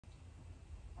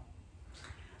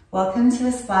Welcome to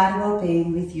Aspire to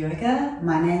Wellbeing with Yoga.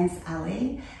 My name's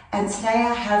Alli, and today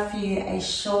I have for you a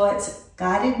short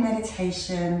guided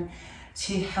meditation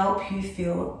to help you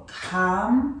feel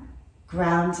calm,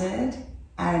 grounded,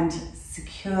 and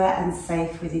secure and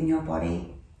safe within your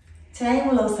body. Today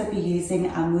we'll also be using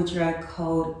a mudra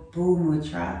called Bhu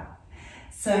Mudra.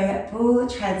 So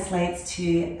Bhu translates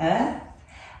to earth,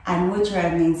 and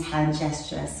mudra means hand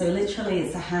gesture. So literally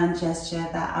it's a hand gesture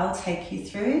that I'll take you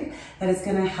through that is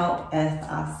going to help earth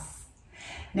us.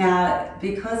 Now,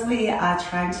 because we are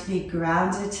trying to be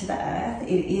grounded to the earth,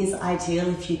 it is ideal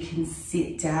if you can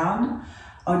sit down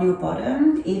on your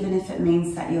bottom, even if it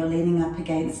means that you're leaning up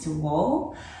against a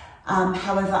wall.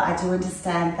 However, I do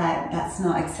understand that that's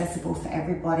not accessible for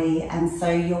everybody, and so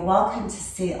you're welcome to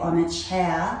sit on a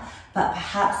chair, but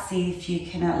perhaps see if you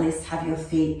can at least have your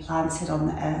feet planted on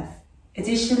the earth.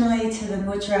 Additionally to the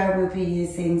mudra, we'll be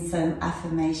using some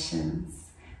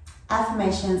affirmations.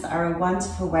 Affirmations are a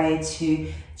wonderful way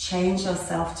to change your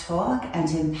self-talk and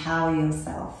empower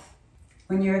yourself.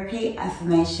 When you repeat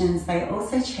affirmations, they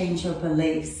also change your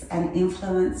beliefs and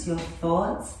influence your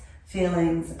thoughts,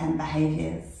 feelings, and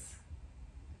behaviors,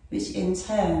 which in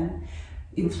turn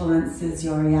influences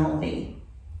your reality.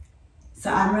 So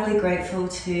I'm really grateful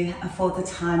to afford the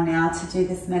time now to do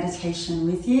this meditation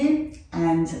with you,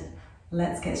 and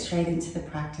let's get straight into the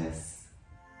practice.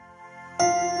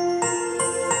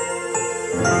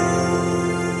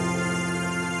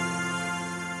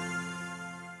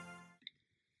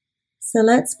 So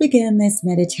let's begin this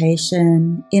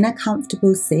meditation in a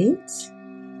comfortable seat.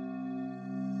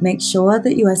 Make sure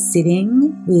that you are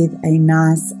sitting with a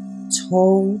nice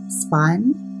tall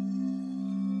spine.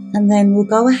 And then we'll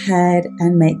go ahead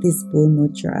and make this Bhu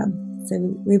Mudra. So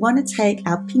we want to take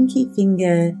our pinky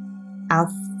finger, our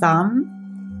thumb,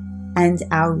 and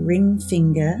our ring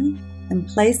finger and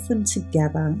place them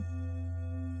together.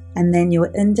 And then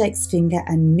your index finger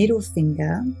and middle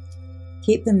finger,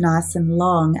 keep them nice and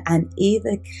long, and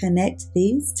either connect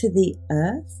these to the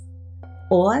earth,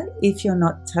 or if you're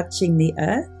not touching the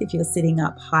earth, if you're sitting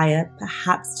up higher,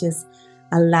 perhaps just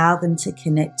allow them to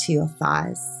connect to your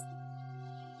thighs.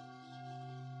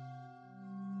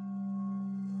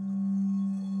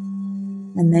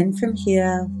 And then from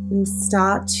here, we'll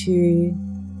start to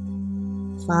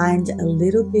find a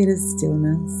little bit of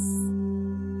stillness.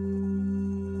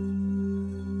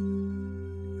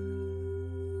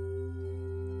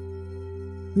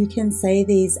 You can say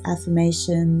these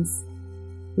affirmations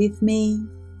with me,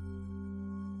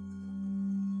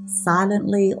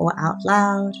 silently or out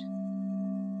loud,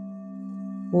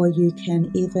 or you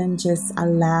can even just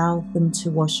allow them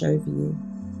to wash over you.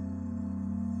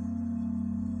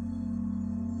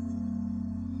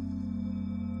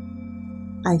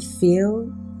 I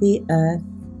feel the earth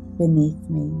beneath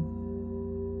me.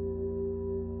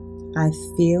 I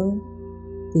feel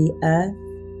the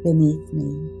earth beneath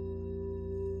me.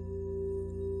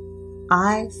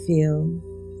 I feel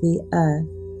the earth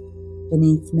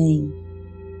beneath me.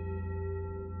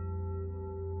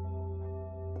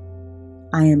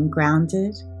 I am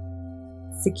grounded,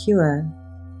 secure,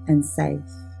 and safe.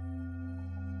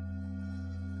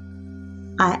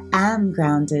 I am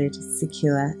grounded,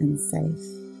 secure, and safe.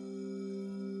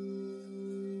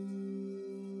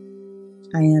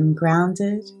 I am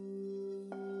grounded,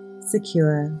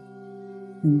 secure,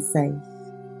 and safe.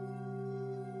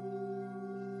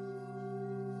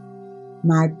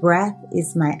 My breath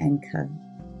is my anchor.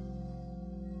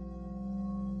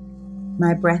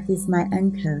 My breath is my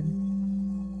anchor.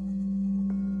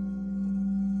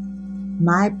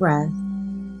 My breath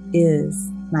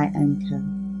is my anchor.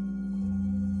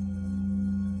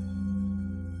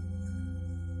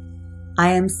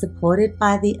 I am supported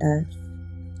by the earth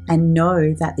and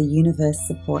know that the universe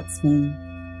supports me.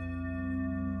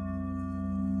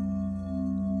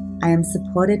 I am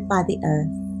supported by the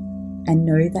earth and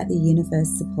know that the universe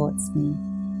supports me.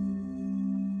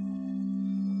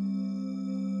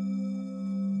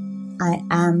 I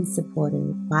am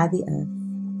supported by the earth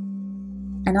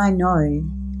and I know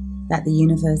that the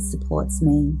universe supports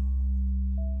me.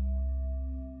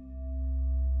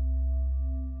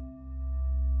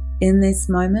 In this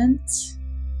moment,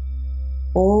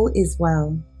 all is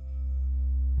well.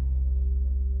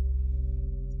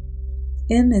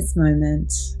 In this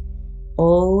moment,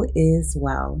 all is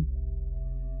well.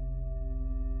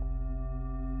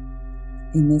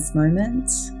 In this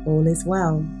moment, all is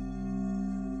well.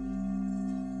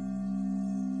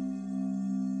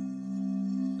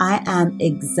 I am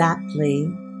exactly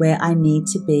where I need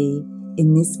to be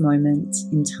in this moment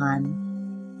in time.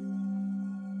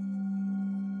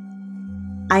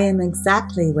 I am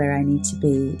exactly where I need to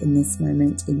be in this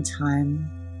moment in time.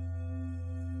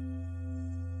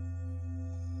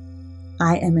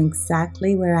 I am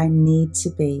exactly where I need to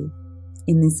be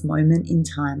in this moment in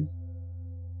time.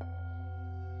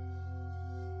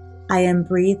 I am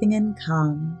breathing in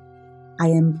calm. I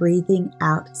am breathing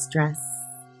out stress.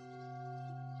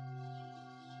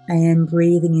 I am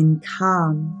breathing in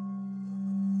calm.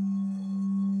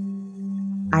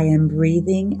 I am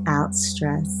breathing out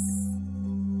stress.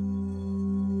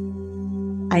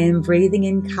 I am breathing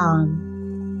in calm.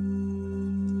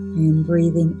 I am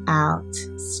breathing out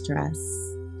stress.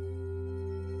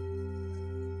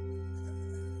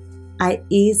 I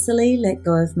easily let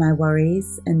go of my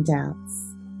worries and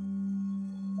doubts.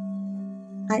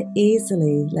 I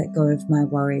easily let go of my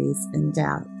worries and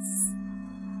doubts.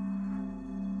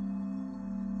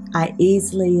 I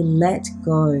easily let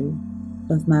go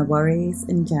of my worries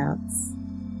and doubts.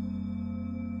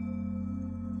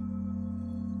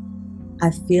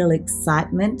 I feel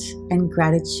excitement and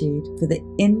gratitude for the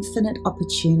infinite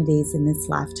opportunities in this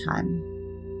lifetime.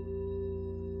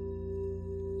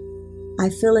 I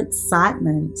feel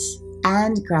excitement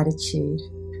and gratitude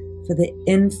for the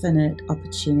infinite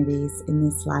opportunities in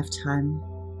this lifetime.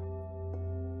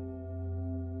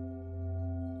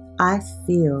 I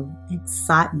feel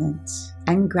excitement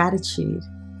and gratitude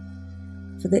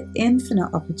for the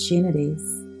infinite opportunities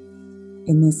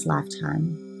in this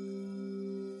lifetime.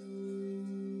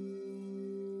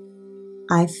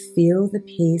 I feel the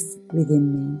peace within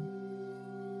me.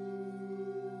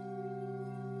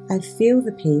 I feel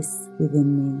the peace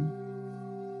within me.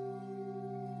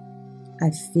 I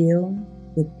feel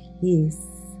the peace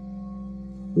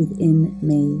within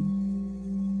me.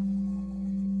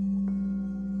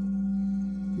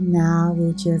 Now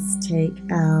we'll just take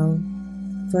our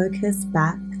focus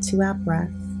back to our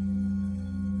breath,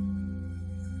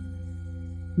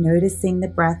 noticing the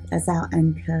breath as our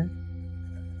anchor,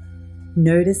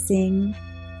 noticing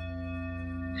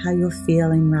how you're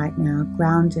feeling right now,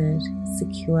 grounded,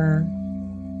 secure,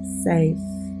 safe.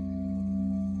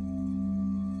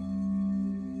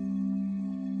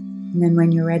 And then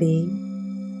when you're ready,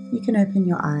 you can open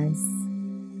your eyes.